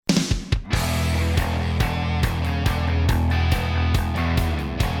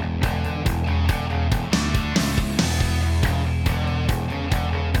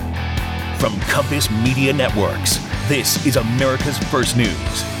From Compass Media Networks, this is America's First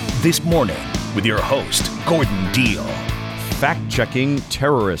News. This morning with your host, Gordon Deal. Fact-checking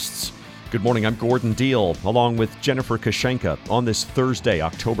terrorists. Good morning, I'm Gordon Deal, along with Jennifer Kashenka on this Thursday,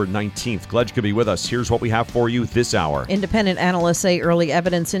 October 19th. Glad you could be with us. Here's what we have for you this hour. Independent analysts say early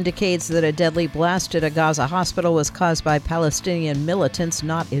evidence indicates that a deadly blast at a Gaza hospital was caused by Palestinian militants,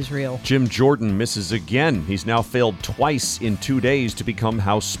 not Israel. Jim Jordan misses again. He's now failed twice in 2 days to become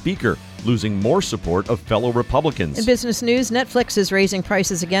House Speaker, losing more support of fellow Republicans. In business news, Netflix is raising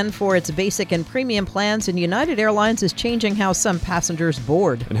prices again for its basic and premium plans, and United Airlines is changing how some passengers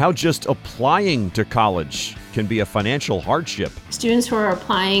board. And how just applying to college can be a financial hardship. Students who are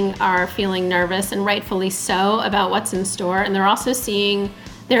applying are feeling nervous, and rightfully so, about what's in store, and they're also seeing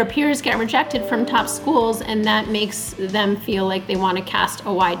their peers get rejected from top schools, and that makes them feel like they want to cast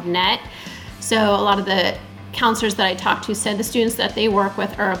a wide net. So a lot of the counselors that I talked to said the students that they work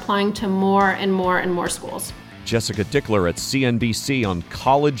with are applying to more and more and more schools. Jessica Dickler at CNBC on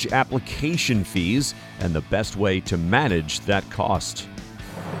college application fees and the best way to manage that cost.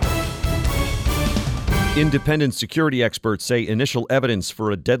 Independent security experts say initial evidence for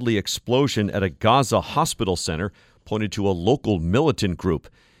a deadly explosion at a Gaza hospital center pointed to a local militant group.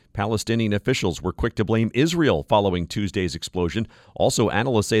 Palestinian officials were quick to blame Israel following Tuesday's explosion. Also,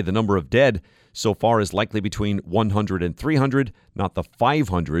 analysts say the number of dead so far is likely between 100 and 300, not the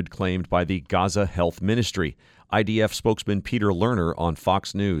 500 claimed by the Gaza Health Ministry. IDF spokesman Peter Lerner on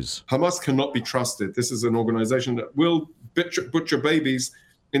Fox News. Hamas cannot be trusted. This is an organization that will butcher babies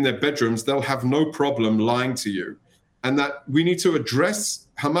in their bedrooms. They'll have no problem lying to you. And that we need to address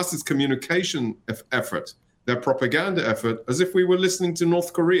Hamas's communication effort, their propaganda effort, as if we were listening to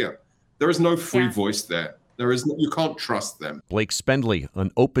North Korea. There is no free voice there. You can't trust them. Blake Spendley, an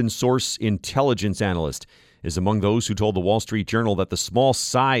open source intelligence analyst, is among those who told the Wall Street Journal that the small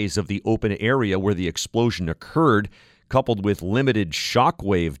size of the open area where the explosion occurred, coupled with limited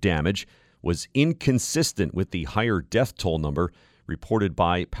shockwave damage, was inconsistent with the higher death toll number reported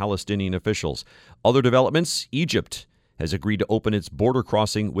by Palestinian officials. Other developments: Egypt has agreed to open its border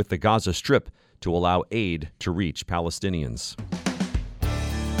crossing with the Gaza Strip to allow aid to reach Palestinians.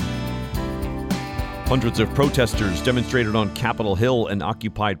 Hundreds of protesters demonstrated on Capitol Hill and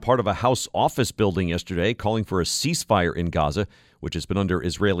occupied part of a House office building yesterday, calling for a ceasefire in Gaza, which has been under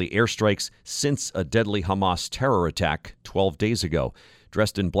Israeli airstrikes since a deadly Hamas terror attack 12 days ago.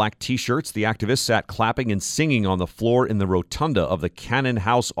 Dressed in black T-shirts, the activists sat clapping and singing on the floor in the rotunda of the Cannon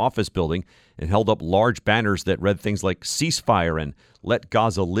House office building and held up large banners that read things like "Ceasefire" and "Let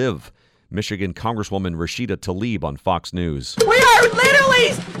Gaza Live." Michigan Congresswoman Rashida Tlaib on Fox News. We are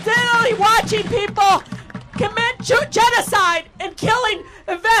literally watching people commit genocide and killing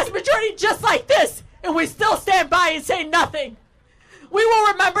a vast majority just like this, and we still stand by and say nothing. We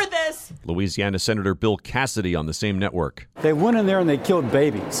will remember this. Louisiana Senator Bill Cassidy on the same network. They went in there and they killed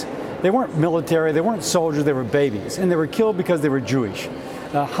babies. They weren't military, they weren't soldiers, they were babies. And they were killed because they were Jewish.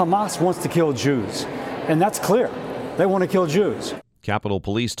 Hamas wants to kill Jews, and that's clear. They want to kill Jews. Capitol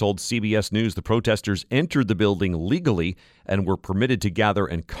Police told CBS News the protesters entered the building legally and were permitted to gather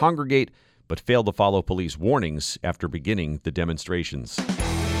and congregate, but failed to follow police warnings after beginning the demonstrations.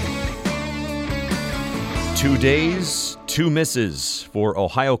 2 days, 2 misses for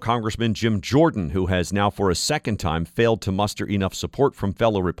Ohio Congressman Jim Jordan, who has now for a second time failed to muster enough support from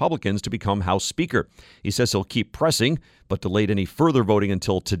fellow Republicans to become House Speaker. He says he'll keep pressing, but delayed any further voting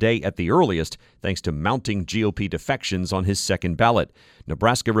until today at the earliest, thanks to mounting GOP defections on his second ballot.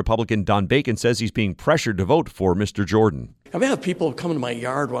 Nebraska Republican Don Bacon says he's being pressured to vote for Mr. Jordan. I've had people come to my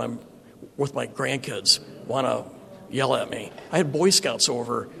yard when I'm with my grandkids, want to yell at me. I had Boy Scouts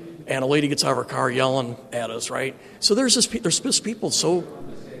over, and a lady gets out of her car yelling at us, right? So there's just people so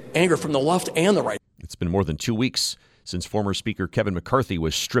angry from the left and the right. It's been more than 2 weeks since former Speaker Kevin McCarthy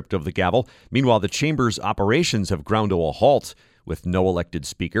was stripped of the gavel. Meanwhile, the chamber's operations have ground to a halt. With no elected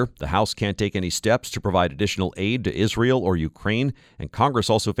speaker, the House can't take any steps to provide additional aid to Israel or Ukraine, and Congress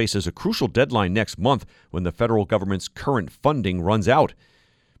also faces a crucial deadline next month when the federal government's current funding runs out.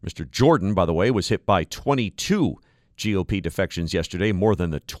 Mr. Jordan, by the way, was hit by 22 GOP defections yesterday, more than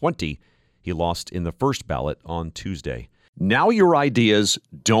the 20 he lost in the first ballot on Tuesday. Now your ideas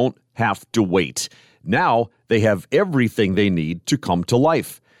don't have to wait. Now they have everything they need to come to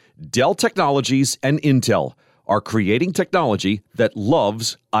life. Dell Technologies and Intel are creating technology that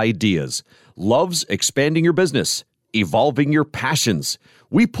loves ideas, loves expanding your business, evolving your passions.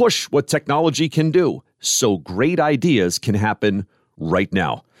 We push what technology can do so great ideas can happen right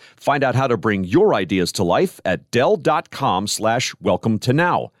now. Find out how to bring your ideas to life at Dell.com/welcome to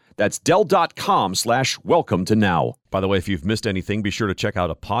now. That's Dell.com/welcome to now. By the way, if you've missed anything, be sure to check out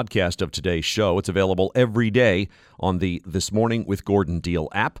a podcast of today's show. It's available every day on the This Morning with Gordon Deal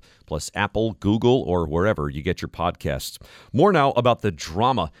app, plus Apple, Google, or wherever you get your podcasts. More now about the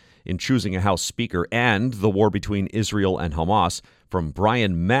drama in choosing a House Speaker and the war between Israel and Hamas from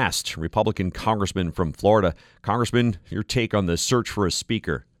Brian Mast, Republican congressman from Florida. Congressman, your take on the search for a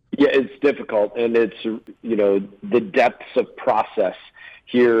speaker. Yeah, it's difficult, and it's, the depths of process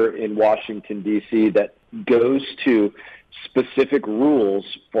here in Washington, D.C. that goes to specific rules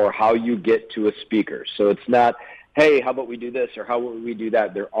for how you get to a speaker. So it's not, hey, how about we do this or how about we do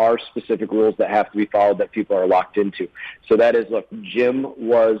that? There are specific rules that have to be followed that people are locked into. So that is, look, Jim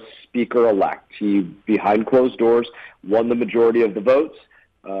was Speaker-elect. He, behind closed doors, won the majority of the votes,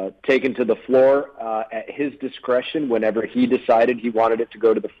 taken to the floor at his discretion whenever he decided he wanted it to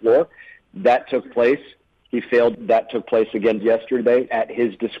go to the floor. That took place. He failed. That took place again yesterday at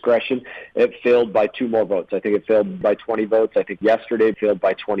his discretion. It failed by 2 more votes. I think it failed by 20 votes. I think yesterday it failed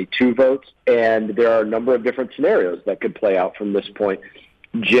by 22 votes. And there are a number of different scenarios that could play out from this point.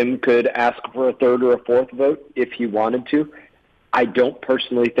 Jim could ask for a 3rd or a 4th vote if he wanted to. I don't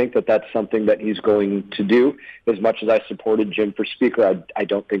personally think that that's something that he's going to do. As much as I supported Jim for Speaker, I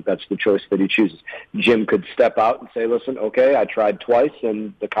don't think that's the choice that he chooses. Jim could step out and say, listen, okay, I tried twice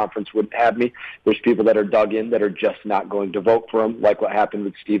and the conference wouldn't have me. There's people that are dug in that are just not going to vote for him, like what happened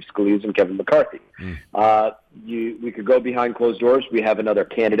with Steve Scalise and Kevin McCarthy. We could go behind closed doors. We have another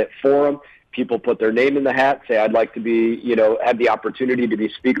candidate for him. People put their name in the hat, say, I'd like to be, have the opportunity to be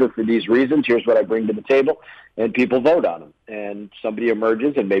Speaker for these reasons. Here's what I bring to the table. And people vote on them. And somebody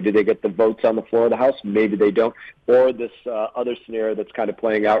emerges, and maybe they get the votes on the floor of the House. Maybe they don't. Or this other scenario that's kind of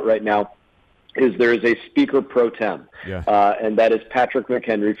playing out right now is there is a Speaker pro tem, and that is Patrick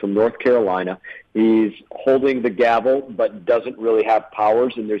McHenry from North Carolina. He's holding the gavel but doesn't really have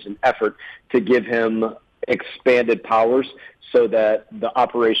powers, and there's an effort to give him expanded powers so that the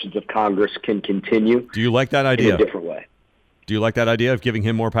operations of Congress can continue. Do you like that idea? In a different way. Do you like that idea of giving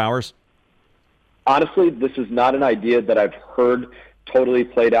him more powers? Honestly, this is not an idea that I've heard totally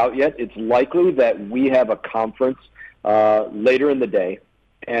played out yet. It's likely that we have a conference later in the day,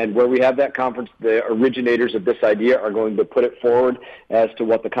 and where we have that conference, the originators of this idea are going to put it forward as to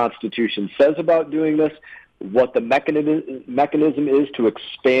what the Constitution says about doing this, what the mechanism is to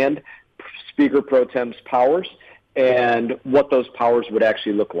expand Speaker Pro Tem's powers, and what those powers would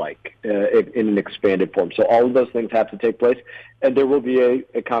actually look like in an expanded form. So all of those things have to take place, and there will be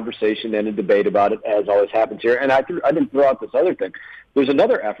a conversation and a debate about it, as always happens here. And I didn't throw out this other thing. There's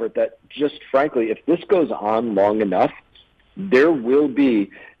another effort that, just frankly, if this goes on long enough, there only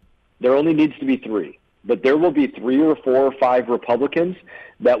needs to be 3, but there will be 3 or 4 or 5 Republicans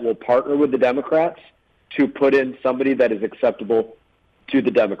that will partner with the Democrats to put in somebody that is acceptable to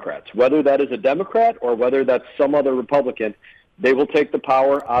the Democrats. Whether that is a Democrat or whether that's some other Republican, they will take the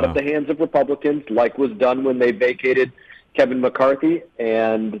power out of the hands of Republicans, like was done when they vacated Kevin McCarthy,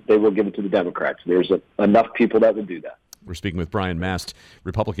 and they will give it to the Democrats. There's enough people that would do that. We're speaking with Brian Mast,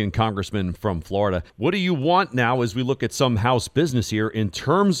 Republican congressman from Florida. What do you want now as we look at some House business here in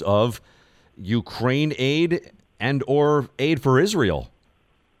terms of Ukraine aid and or aid for Israel?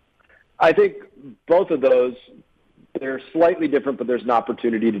 I think both of those, they're slightly different, but there's an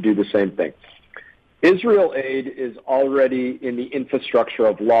opportunity to do the same thing. Israel aid is already in the infrastructure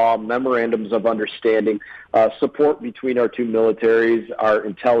of law, memorandums of understanding, support between our 2 militaries, our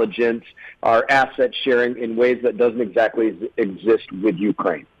intelligence, our asset sharing in ways that doesn't exactly exist with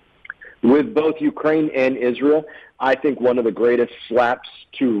Ukraine. With both Ukraine and Israel, I think one of the greatest slaps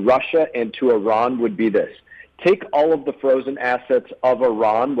to Russia and to Iran would be this. Take all of the frozen assets of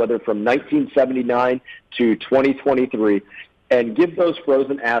Iran, whether from 1979 to 2023, and give those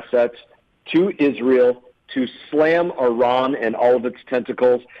frozen assets to Israel to slam Iran and all of its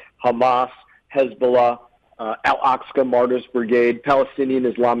tentacles, Hamas, Hezbollah, Al-Aqsa Martyrs Brigade, Palestinian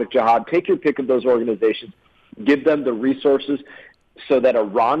Islamic Jihad. Take your pick of those organizations. Give them the resources so that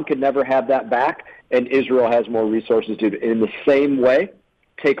Iran could never have that back, and Israel has more resources to do it. In the same way,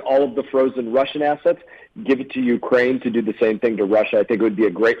 take all of the frozen Russian assets, give it to Ukraine to do the same thing to Russia. I think it would be a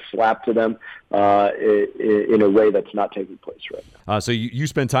great slap to them in a way that's not taking place right now. So you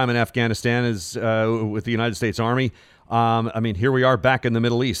spent time in Afghanistan with the United States Army. Here we are back in the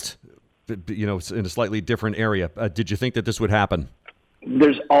Middle East, in a slightly different area. Did you think that this would happen?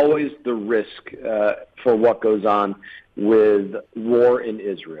 There's always the risk for what goes on with war in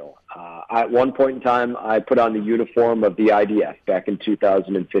Israel. At one point in time, I put on the uniform of the IDF back in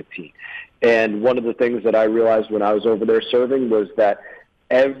 2015. And one of the things that I realized when I was over there serving was that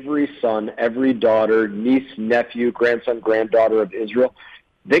every son, every daughter, niece, nephew, grandson, granddaughter of Israel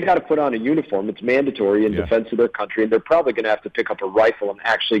they got to put on a uniform. It's mandatory in defense of their country, and they're probably going to have to pick up a rifle and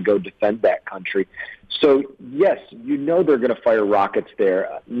actually go defend that country. So, yes, they're going to fire rockets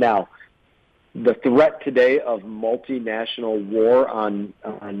there. Now, the threat today of multinational war on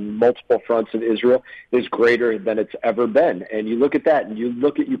multiple fronts in Israel is greater than it's ever been. And you look at that, and you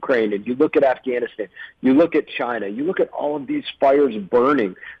look at Ukraine, and you look at Afghanistan, you look at China, you look at all of these fires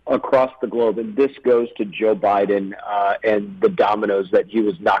burning across the globe, and this goes to Joe Biden and the dominoes that he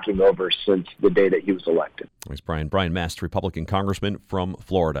was knocking over since the day that he was elected. Thanks, Brian. Brian Mast, Republican congressman from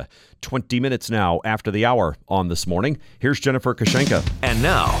Florida. 20 minutes now after the hour on This Morning. Here's Jennifer Kashenka. And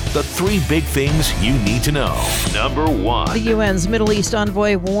now, the three big things you need to know. Number one. The UN's Middle East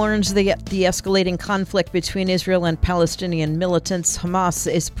envoy warns the escalating conflict between Israel and Palestinian militants.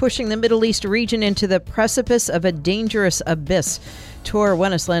 Hamas is pushing the Middle East region into the precipice of a dangerous abyss. Tor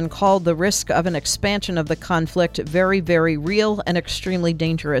Wennesland called the risk of an expansion of the conflict very, very real and extremely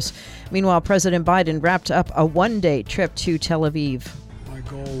dangerous. Meanwhile, President Biden wrapped up a one-day trip to Tel Aviv. My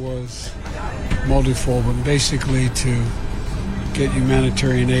goal was multifold, but basically to get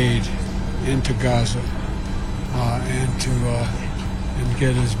humanitarian aid into Gaza and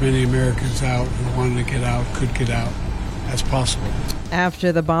get as many Americans out who wanted to get out, could get out as possible.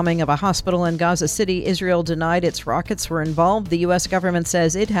 After the bombing of a hospital in Gaza City, Israel denied its rockets were involved. The U.S. government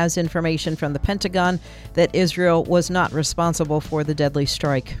says it has information from the Pentagon that Israel was not responsible for the deadly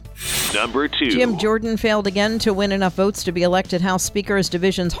strike. Number two. Jim Jordan failed again to win enough votes to be elected House Speaker as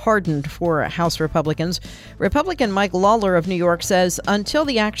divisions hardened for House Republicans. Republican Mike Lawler of New York says until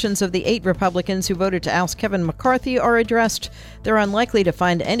the actions of the 8 Republicans who voted to oust Kevin McCarthy are addressed, they're unlikely to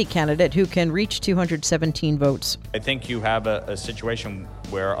find any candidate who can reach 217 votes. I think you have a situation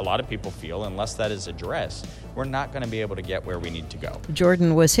where a lot of people feel unless that is addressed, we're not going to be able to get where we need to go.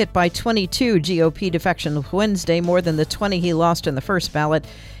 Jordan was hit by 22 GOP defections Wednesday, more than the 20 he lost in the first ballot.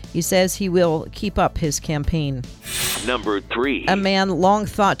 He says he will keep up his campaign. Number three. A man long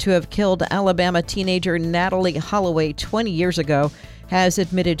thought to have killed Alabama teenager Natalie Holloway 20 years ago has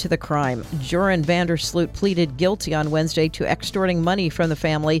admitted to the crime. Joran Vandersloot pleaded guilty on Wednesday to extorting money from the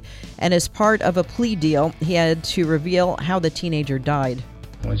family, and as part of a plea deal, he had to reveal how the teenager died.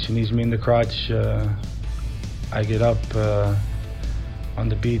 When she knees me in the crotch, I get up on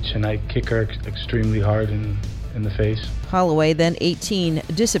the beach and I kick her extremely hard in the face. Holloway, then 18,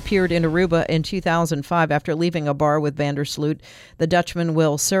 disappeared in Aruba in 2005 after leaving a bar with Vandersloot. The Dutchman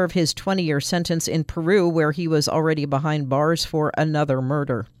will serve his 20-year sentence in Peru, where he was already behind bars for another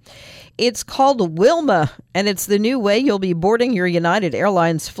murder. It's called Wilma, and it's the new way you'll be boarding your United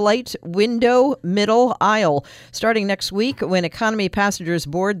Airlines flight, window, middle, aisle. Starting next week, when economy passengers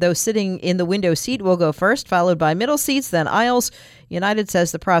board, those sitting in the window seat will go first, followed by middle seats, then aisles. United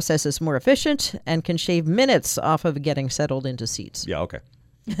says the process is more efficient and can shave minutes off of getting settled into seats. Yeah, okay.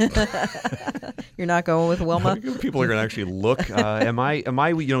 You're not going with Wilma? People are going to actually look. Am I?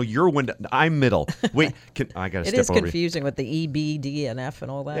 Your window. I'm middle. Wait, I got to step over. It is confusing with the E, B, D, and F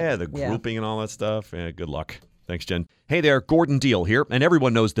and all that. Yeah, the grouping and all that stuff. Yeah, good luck. Thanks, Jen. Hey there, Gordon Deal here, and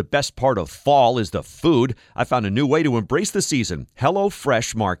everyone knows the best part of fall is the food. I found a new way to embrace the season.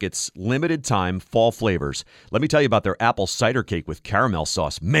 HelloFresh Market's limited time fall flavors. Let me tell you about their apple cider cake with caramel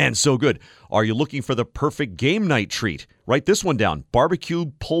sauce. Man, so good. Are you looking for the perfect game night treat? Write this one down. Barbecue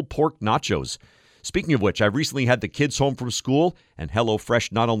pulled pork nachos. Speaking of which, I recently had the kids home from school, and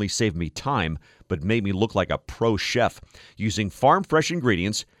HelloFresh not only saved me time, but made me look like a pro chef. Using farm-fresh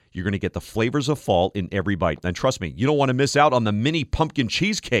ingredients, you're going to get the flavors of fall in every bite. And trust me, you don't want to miss out on the mini pumpkin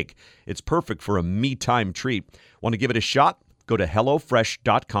cheesecake. It's perfect for a me-time treat. Want to give it a shot? Go to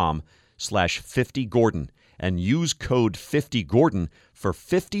HelloFresh.com/50Gordon and use code 50Gordon for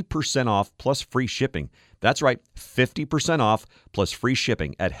 50% off plus free shipping. That's right, 50% off plus free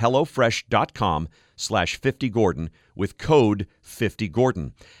shipping at HelloFresh.com/50Gordon with code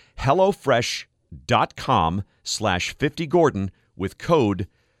 50Gordon. HelloFresh.com/50Gordon with code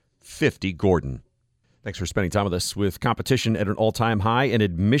 50Gordon. Thanks for spending time with us. With competition at an all-time high and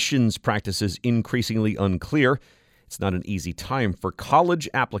admissions practices increasingly unclear, it's not an easy time for college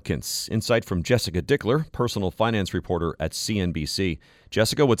applicants. Insight from Jessica Dickler, personal finance reporter at CNBC.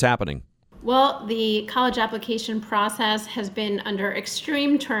 Jessica, what's happening? Well, the college application process has been under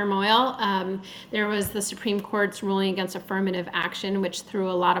extreme turmoil. There was the Supreme Court's ruling against affirmative action, which threw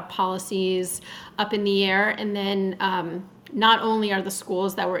a lot of policies up in the air. And then not only are the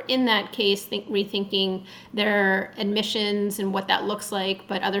schools that were in that case rethinking their admissions and what that looks like,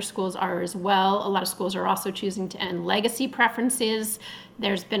 but other schools are as well. A lot of schools are also choosing to end legacy preferences.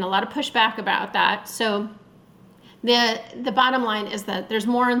 There's been a lot of pushback about that. So The bottom line is that there's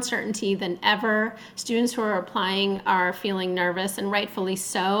more uncertainty than ever. Students who are applying are feeling nervous, and rightfully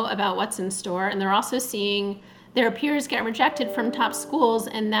so, about what's in store. And they're also seeing their peers get rejected from top schools,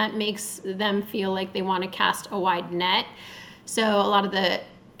 and that makes them feel like they want to cast a wide net. So a lot of the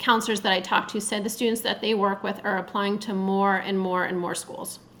counselors that I talked to said the students that they work with are applying to more and more and more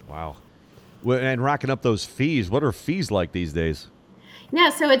schools. Wow. Well, and racking up those fees. What are fees like these days? Yeah,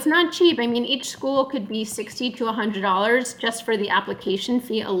 so it's not cheap. I mean, each school could be $60 to $100 just for the application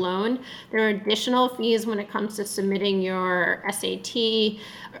fee alone. There are additional fees when it comes to submitting your SAT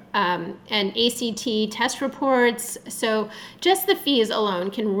and ACT test reports. So just the fees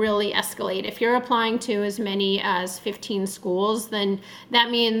alone can really escalate. If you're applying to as many as 15 schools, then that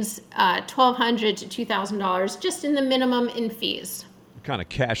means $1,200 to $2,000 just in the minimum in fees. What kind of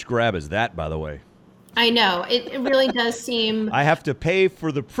cash grab is that, by the way? I know. It really does seem... I have to pay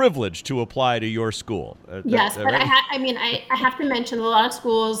for the privilege to apply to your school. Yes, but right? I have to mention a lot of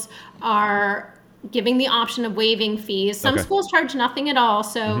schools are giving the option of waiving fees. Some schools charge nothing at all.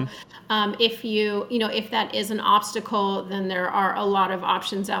 So if that is an obstacle, then there are a lot of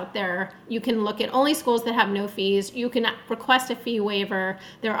options out there. You can look at only schools that have no fees. You can request a fee waiver.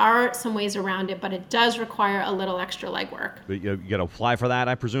 There are some ways around it, but it does require a little extra legwork. But you got to apply for that,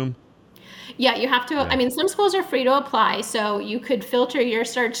 I presume? Yeah, you have to. Yeah. I mean, some schools are free to apply, so you could filter your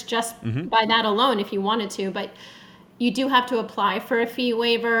search just by that alone if you wanted to, but you do have to apply for a fee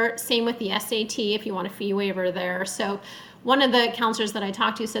waiver. Same with the SAT if you want a fee waiver there. So one of the counselors that I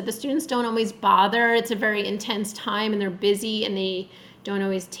talked to said the students don't always bother. It's a very intense time and they're busy and they don't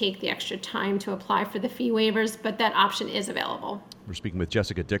always take the extra time to apply for the fee waivers, but that option is available. We're speaking with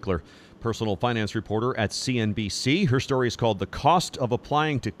Jessica Dickler, personal finance reporter at CNBC. Her story is called The Cost of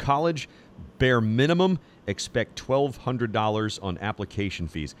Applying to College. Bare minimum, expect $1,200 on application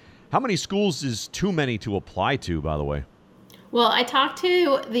fees. How many schools is too many to apply to, by the way? Well, I talked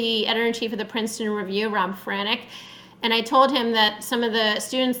to the editor-in-chief of the Princeton Review, Rob Franick, and I told him that some of the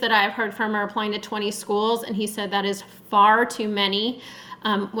students that I've heard from are applying to 20 schools, and he said that is far too many.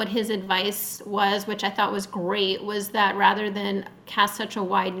 What his advice was, which I thought was great, was that rather than cast such a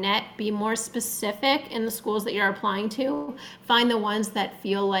wide net, be more specific in the schools that you're applying to. Find the ones that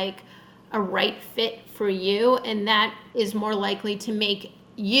feel like a right fit for you, and that is more likely to make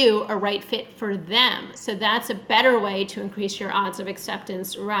you a right fit for them. So that's a better way to increase your odds of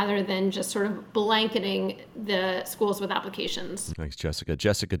acceptance rather than just sort of blanketing the schools with applications. Thanks, Jessica.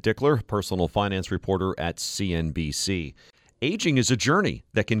 Jessica Dickler, personal finance reporter at CNBC. Aging is a journey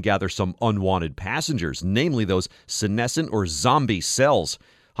that can gather some unwanted passengers, namely those senescent or zombie cells.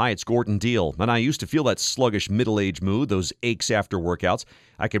 Hi, it's Gordon Deal, and I used to feel that sluggish middle-age mood, those aches after workouts.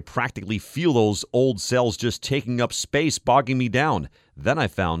 I could practically feel those old cells just taking up space, bogging me down. Then I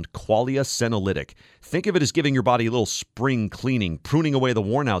found Qualia Senolytic. Think of it as giving your body a little spring cleaning, pruning away the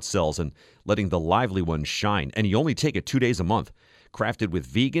worn-out cells and letting the lively ones shine. And you only take it 2 days a month. Crafted with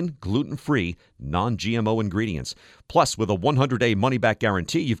vegan, gluten-free, non-GMO ingredients. Plus, with a 100-day money-back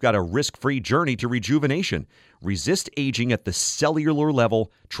guarantee, you've got a risk-free journey to rejuvenation. Resist aging at the cellular level.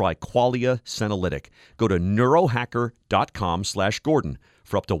 Try Qualia Senolytic. Go to neurohacker.com/Gordon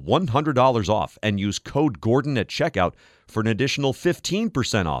for up to $100 off and use code Gordon at checkout for an additional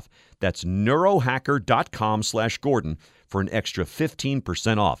 15% off. That's neurohacker.com/Gordon for an extra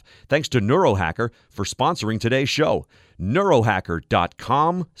 15% off. Thanks to Neurohacker for sponsoring today's show.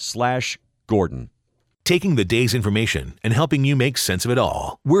 neurohacker.com/Gordon. Taking the day's information and helping you make sense of it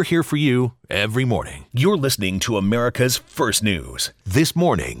all. We're here for you every morning. You're listening to America's First News. This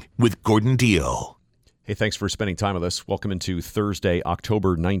Morning with Gordon Deal. Hey, thanks for spending time with us. Welcome into Thursday,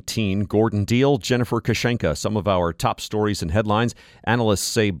 October 19. Gordon Deal, Jennifer Kashenka. Some of our top stories and headlines. Analysts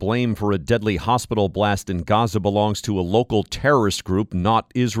say blame for a deadly hospital blast in Gaza belongs to a local terrorist group, not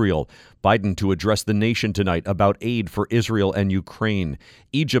Israel. Biden to address the nation tonight about aid for Israel and Ukraine.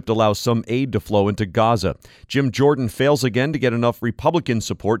 Egypt allows some aid to flow into Gaza. Jim Jordan fails again to get enough Republican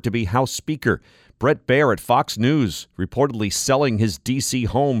support to be House Speaker. Brett Baer at Fox News reportedly selling his D.C.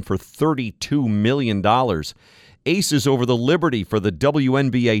 home for $32 million. Aces over the Liberty for the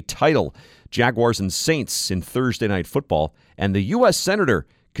WNBA title. Jaguars and Saints in Thursday Night Football. And the U.S. Senator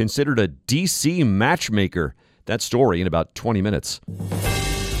considered a D.C. matchmaker. That story in about 20 minutes.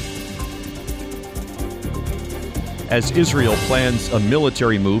 As Israel plans a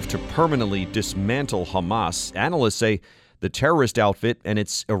military move to permanently dismantle Hamas, analysts say the terrorist outfit and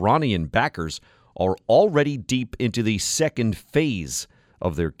its Iranian backers are already deep into the second phase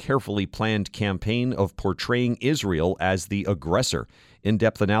of their carefully planned campaign of portraying Israel as the aggressor.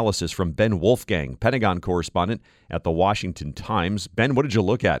 In-depth analysis from Ben Wolfgang, Pentagon correspondent at The Washington Times. Ben, what did you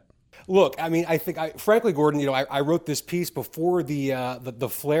look at? Look, I mean, frankly, Gordon, I wrote this piece before the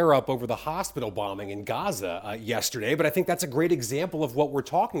flare-up over the hospital bombing in Gaza yesterday, but I think that's a great example of what we're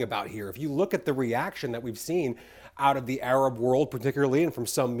talking about here. If you look at the reaction that we've seen out of the Arab world, particularly, and from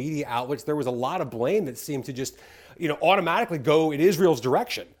some media outlets, there was a lot of blame that seemed to just, automatically go in Israel's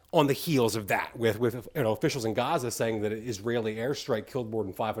direction on the heels of that, with officials in Gaza saying that an Israeli airstrike killed more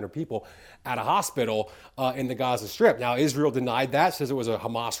than 500 people at a hospital in the Gaza Strip. Now, Israel denied that, says it was a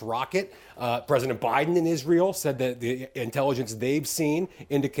Hamas rocket. President Biden in Israel said that the intelligence they've seen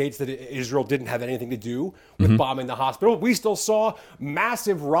indicates that Israel didn't have anything to do with bombing the hospital. We still saw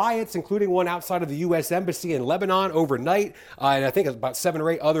massive riots, including one outside of the U.S. Embassy in Lebanon overnight, and I think about 7 or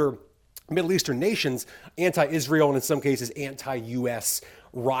 8 other Middle Eastern nations, anti-Israel and in some cases anti-U.S.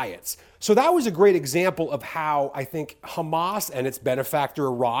 riots. So that was a great example of how I think Hamas and its benefactor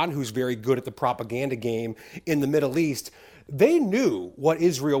Iran, who's very good at the propaganda game in the Middle East, they knew what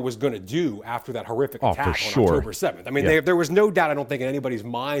Israel was going to do after that horrific attack on October 7th. I mean, there was no doubt, I don't think, in anybody's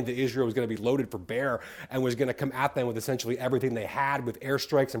mind that Israel was going to be loaded for bear and was going to come at them with essentially everything they had, with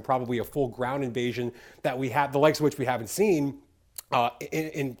airstrikes and probably a full ground invasion that we had, the likes of which we haven't seen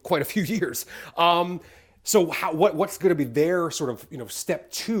in quite a few years. So what's going to be their sort of,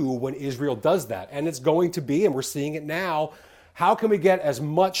 step 2 when Israel does that? And it's going to be, and we're seeing it now, how can we get as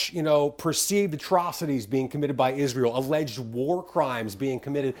much, perceived atrocities being committed by Israel, alleged war crimes being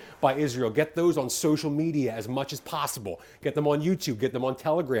committed by Israel, get those on social media as much as possible, get them on YouTube, get them on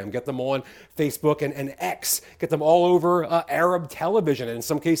Telegram, get them on Facebook and X, get them all over Arab television, and in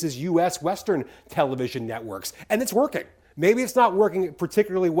some cases, U.S. Western television networks. And it's working. Maybe it's not working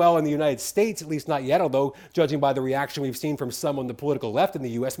particularly well in the United States, at least not yet, although judging by the reaction we've seen from some on the political left in the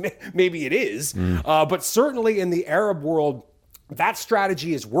U.S., maybe it is. But certainly in the Arab world, that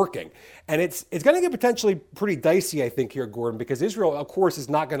strategy is working. And it's going to get potentially pretty dicey, I think, here, Gordon, because Israel, of course, is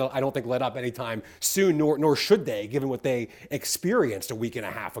not going to, I don't think, let up anytime soon, nor should they, given what they experienced a week and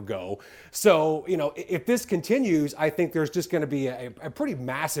a half ago. So, if this continues, I think there's just going to be a pretty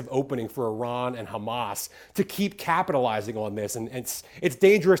massive opening for Iran and Hamas to keep capitalizing on this. And it's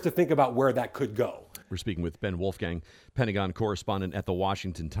dangerous to think about where that could go. We're speaking with Ben Wolfgang, Pentagon correspondent at The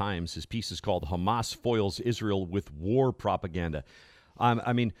Washington Times. His piece is called Hamas Foils Israel with War Propaganda.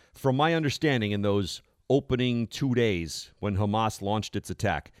 I mean, from my understanding, in those opening 2 days when Hamas launched its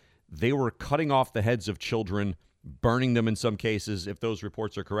attack, they were cutting off the heads of children, burning them in some cases, if those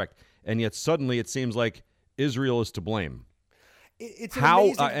reports are correct. And yet suddenly it seems like Israel is to blame. It's how,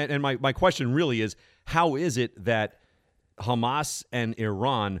 amazing. And my question really is, how is it that Hamas and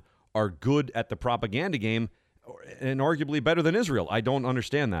Iran are good at the propaganda game and arguably better than Israel? I don't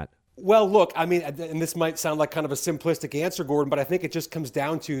understand that. Well, look, I mean, and this might sound like kind of a simplistic answer, Gordon, but I think it just comes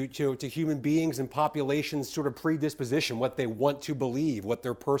down to human beings and populations' sort of predisposition, what they want to believe, what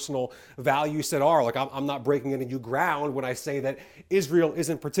their personal value set are. Like, I'm not breaking any new ground when I say that Israel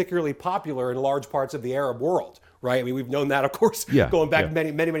isn't particularly popular in large parts of the Arab world, right? I mean, we've known that, of course, going back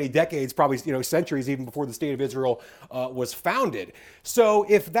many decades, probably, centuries, even before the state of Israel was founded. So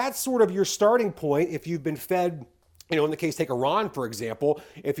if that's sort of your starting point, if you've been fed, in the case, take Iran, for example,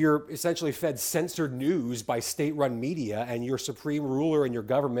 if you're essentially fed censored news by state-run media and your supreme ruler and your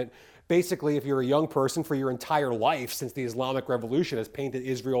government, basically, if you're a young person for your entire life since the Islamic Revolution has painted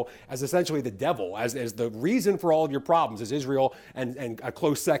Israel as essentially the devil, as the reason for all of your problems is Israel, and a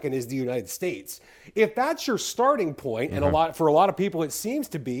close second is the United States. If that's your starting point, and for a lot of people it seems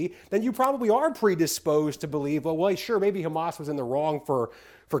to be, then you probably are predisposed to believe, well, sure, maybe Hamas was in the wrong for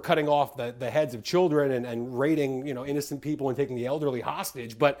cutting off the heads of children and raiding, innocent people and taking the elderly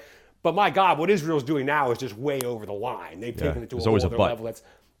hostage. But my God, what Israel's doing now is just way over the line. They've taken it to a whole other level.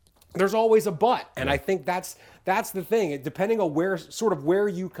 There's always a but. And I think that's the thing. Depending on where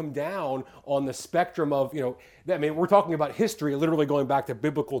you come down on the spectrum of, we're talking about history, literally going back to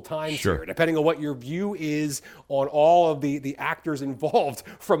biblical times here. Depending on what your view is on all of the actors involved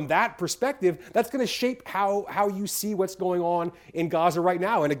from that perspective, that's going to shape how you see what's going on in Gaza right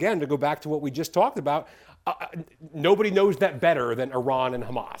now. And again, to go back to what we just talked about, nobody knows that better than Iran and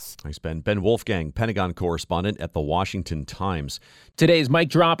Hamas. Thanks, Ben. Ben Wolfgang, Pentagon correspondent at The Washington Times. Today's Mic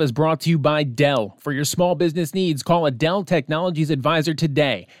Drop is brought to you by Dell. For your small business needs, call a Dell Technologies advisor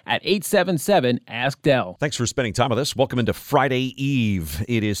today at 877-ASK-DELL. Thanks for spending time with us. Welcome into Friday Eve.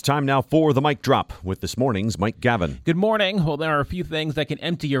 It is time now for the Mic Drop with this morning's Mike Gavin. Good morning. Well, there are a few things that can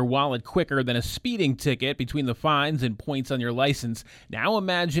empty your wallet quicker than a speeding ticket between the fines and points on your license. Now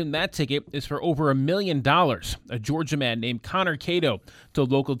imagine that ticket is for over $1 million $1,000. A Georgia man named Connor Cato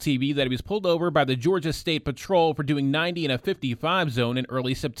told local TV that he was pulled over by the Georgia State Patrol for doing 90 in a 55 zone in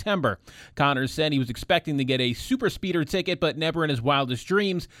early September. Connor said he was expecting to get a super speeder ticket, but never in his wildest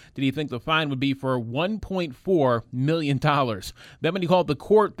dreams did he think the fine would be for $1.4 million. Then when he called the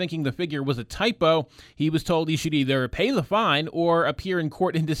court thinking the figure was a typo, he was told he should either pay the fine or appear in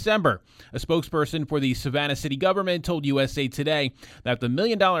court in December. A spokesperson for the Savannah city government told USA Today that the $1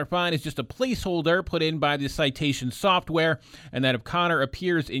 million fine is just a placeholder put in by the citation software, and that if Connor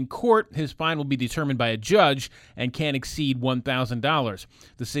appears in court, his fine will be determined by a judge and can't exceed $1,000.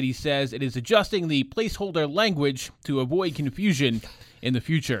 The city says it is adjusting the placeholder language to avoid confusion in the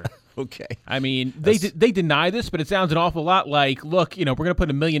future. Okay. I mean, they deny this, but it sounds an awful lot like, look, we're going to put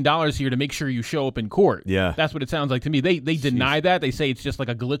 $1 million here to make sure you show up in court. Yeah. That's what it sounds like to me. They deny that. They say it's just like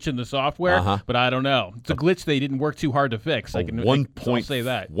a glitch in the software, but I don't know. It's a glitch they didn't work too hard to fix. I'll say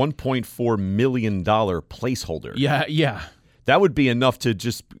that. $1.4 million placeholder. Yeah. That would be enough to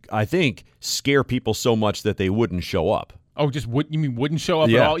just, I think, scare people so much that they wouldn't show up. Oh, you mean wouldn't show up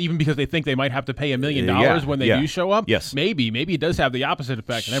at all, even because they think they might have to pay $1 million when they do show up? Yes. Maybe it does have the opposite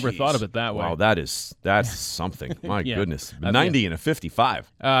effect. I never thought of it that way. Wow, that's something. My goodness. 90 and a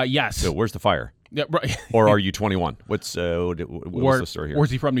 55. Yes. So where's the fire? Yeah, right. Or are you 21? What's the story here? Or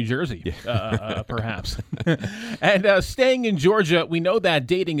is he from New Jersey? Yeah. Perhaps. And staying in Georgia, we know that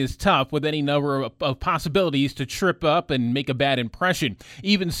dating is tough with any number of possibilities to trip up and make a bad impression.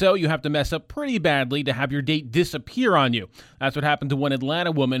 Even so, you have to mess up pretty badly to have your date disappear on you. That's what happened to one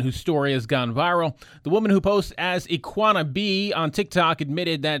Atlanta woman whose story has gone viral. The woman who posts as Iquana B on TikTok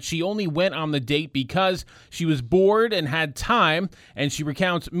admitted that she only went on the date because she was bored and had time, and she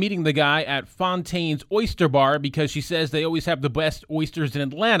recounts meeting the guy at Fontaine's Oyster Bar because she says they always have the best oysters in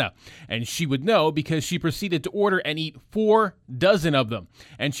Atlanta. And she would know because she proceeded to order and eat 4 dozen of them.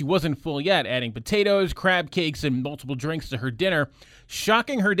 And she wasn't full yet, adding potatoes, crab cakes, and multiple drinks to her dinner,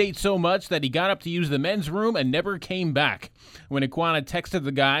 shocking her date so much that he got up to use the men's room and never came back. When Iquana texted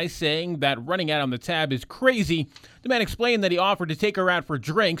the guy saying that running out on the tab is crazy, the man explained that he offered to take her out for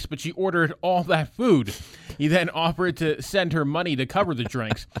drinks, but she ordered all that food. He then offered to send her money to cover the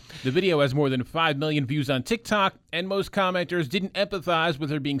drinks. The video has more than 5 million views on TikTok, and most commenters didn't empathize with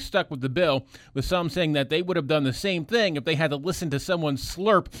her being stuck with the bill, with some saying that they would have done the same thing if they had to listen to someone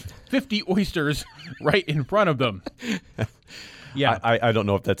slurp 50 oysters right in front of them. Yeah, I don't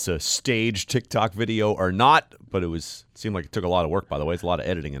know if that's a staged TikTok video or not, but seemed like it took a lot of work, by the way. It's a lot of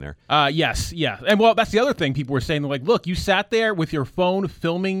editing in there. Yes, yeah. And, well, that's the other thing people were saying. They're like, look, you sat there with your phone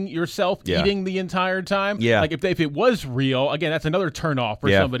filming yourself eating the entire time. Yeah. Like, if it was real, again, that's another turnoff for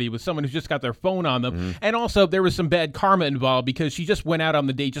somebody, with someone who's just got their phone on them. Mm-hmm. And also, there was some bad karma involved because she just went out on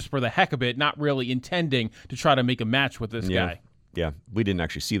the date just for the heck of it, not really intending to try to make a match with this guy. Yeah, we didn't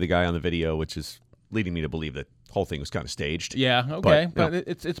actually see the guy on the video, which is leading me to believe that whole thing was kind of staged. Yeah, okay, but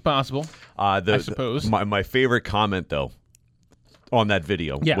it's possible, I suppose. My favorite comment, though, on that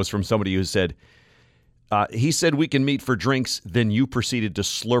video was from somebody who said, he said we can meet for drinks, then you proceeded to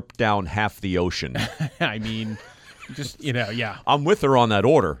slurp down half the ocean. I mean, just, yeah. I'm with her on that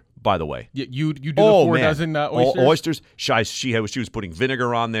order, by the way. You do the 4 dozen oysters? Oysters. She was putting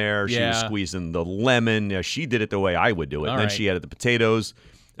vinegar on there. She was squeezing the lemon. Yeah, she did it the way I would do it. And then she added the potatoes.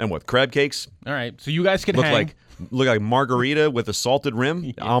 And what, crab cakes? All right, so you guys can hang. Look like margarita with a salted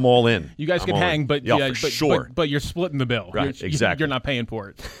rim. I'm all in. You guys can hang, but sure. But you're splitting the bill. Right, exactly. You're not paying for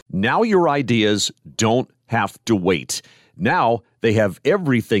it. Now your ideas don't have to wait. Now they have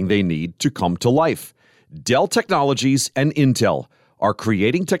everything they need to come to life. Dell Technologies and Intel are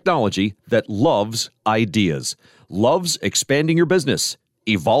creating technology that loves ideas, loves expanding your business,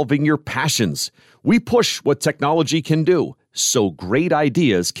 evolving your passions. We push what technology can do, so great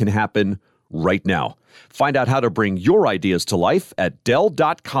ideas can happen right now. Find out how to bring your ideas to life at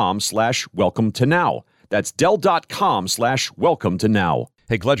Dell.com/welcome to now. That's Dell.com/welcome to now.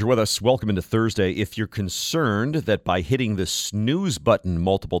 Hey, glad you're with us. Welcome into Thursday. If you're concerned that by hitting the snooze button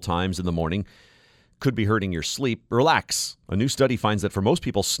multiple times in the morning could be hurting your sleep, relax. A new study finds that for most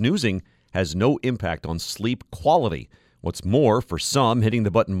people, snoozing has no impact on sleep quality. What's more, for some, hitting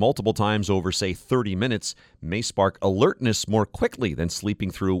the button multiple times over, say, 30 minutes may spark alertness more quickly than sleeping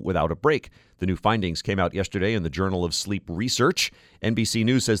through without a break. The new findings came out yesterday in the Journal of Sleep Research. NBC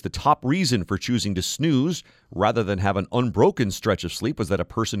News says the top reason for choosing to snooze rather than have an unbroken stretch of sleep was that a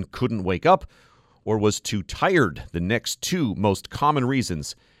person couldn't wake up or was too tired. The next 2 most common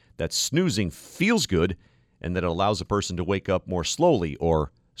reasons that snoozing feels good and that it allows a person to wake up more slowly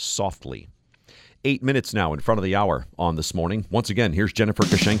or softly. 8 minutes now in front of the hour on This Morning. Once again, here's Jennifer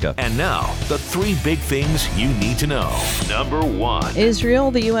Kashenka. And now, the 3 big things you need to know. Number 1.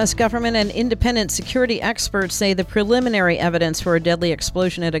 Israel, the U.S. government, and independent security experts say the preliminary evidence for a deadly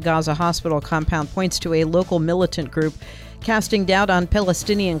explosion at a Gaza hospital compound points to a local militant group casting doubt on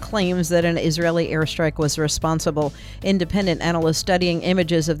Palestinian claims that an Israeli airstrike was responsible. Independent analysts studying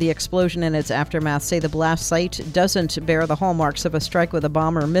images of the explosion and its aftermath say the blast site doesn't bear the hallmarks of a strike with a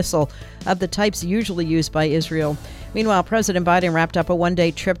bomb or missile of the types usually used by Israel. Meanwhile, President Biden wrapped up a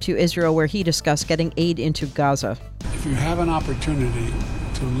one-day trip to Israel where he discussed getting aid into Gaza. If you have an opportunity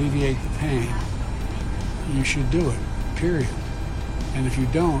to alleviate the pain, you should do it, period. And if you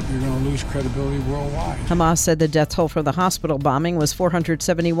don't, you're going to lose credibility worldwide. Hamas said the death toll for the hospital bombing was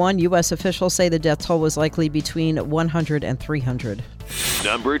 471. U.S. officials say the death toll was likely between 100 and 300.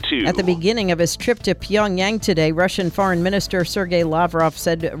 Number 2. At the beginning of his trip to Pyongyang today, Russian Foreign Minister Sergei Lavrov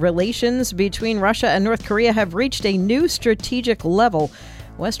said relations between Russia and North Korea have reached a new strategic level.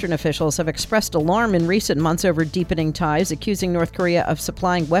 Western officials have expressed alarm in recent months over deepening ties, accusing North Korea of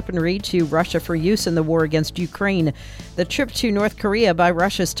supplying weaponry to Russia for use in the war against Ukraine. The trip to North Korea by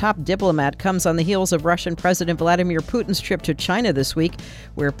Russia's top diplomat comes on the heels of Russian President Vladimir Putin's trip to China this week,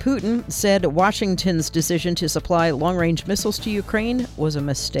 where Putin said Washington's decision to supply long-range missiles to Ukraine was a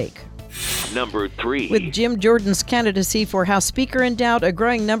mistake. Number 3. With Jim Jordan's candidacy for House Speaker in doubt, a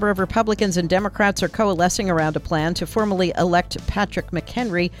growing number of Republicans and Democrats are coalescing around a plan to formally elect Patrick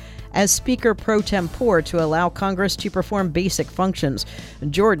McHenry as Speaker pro tempore to allow Congress to perform basic functions.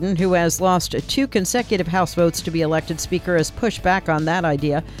 Jordan, who has lost 2 consecutive House votes to be elected Speaker, has pushed back on that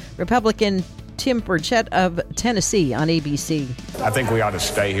idea. Republican Tim Burchett of Tennessee on ABC. I think we ought to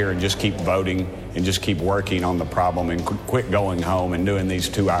stay here and just keep voting and just keep working on the problem and quit going home and doing these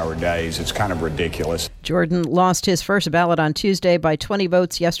 2-hour days. It's kind of ridiculous. Jordan lost his first ballot on Tuesday by 20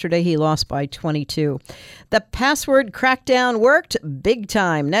 votes. Yesterday, he lost by 22. The password crackdown worked big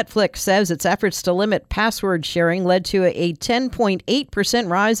time. Netflix says its efforts to limit password sharing led to a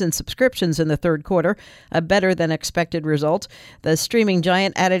 10.8% rise in subscriptions in the third quarter, a better than expected result. The streaming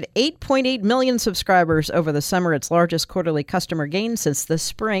giant added 8.8 million subscribers over the summer, its largest quarterly customer gain since the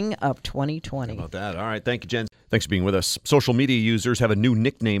spring of 2020. How about that? All right. Thank you, Jen. Thanks for being with us. Social media users have a new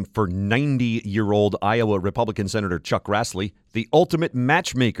nickname for 90-year-old Iowa Republican Senator Chuck Grassley, the ultimate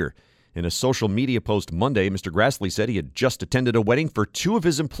matchmaker. In a social media post Monday, Mr. Grassley said he had just attended a wedding for 2 of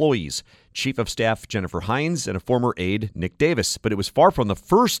his employees, Chief of Staff Jennifer Hines and a former aide, Nick Davis. But it was far from the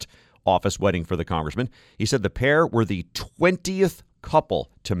first office wedding for the congressman. He said the pair were the 20th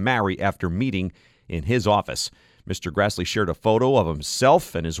couple to marry after meeting in his office. Mr. Grassley shared a photo of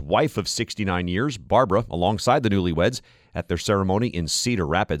himself and his wife of 69 years, Barbara, alongside the newlyweds at their ceremony in Cedar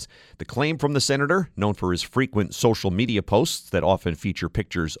Rapids. The claim from the senator, known for his frequent social media posts that often feature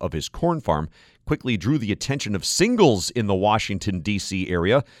pictures of his corn farm, quickly drew the attention of singles in the Washington, D.C.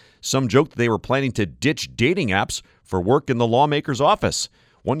 area. Some joked they were planning to ditch dating apps for work in the lawmaker's office.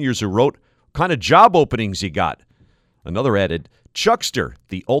 One user wrote, "What kind of job openings you got?" Another added, "Chuckster,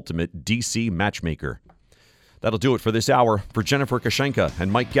 the ultimate D.C. matchmaker." That'll do it for this hour. For Jennifer Kashenka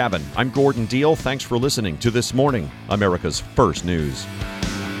and Mike Gavin, I'm Gordon Deal. Thanks for listening to This Morning, America's First News.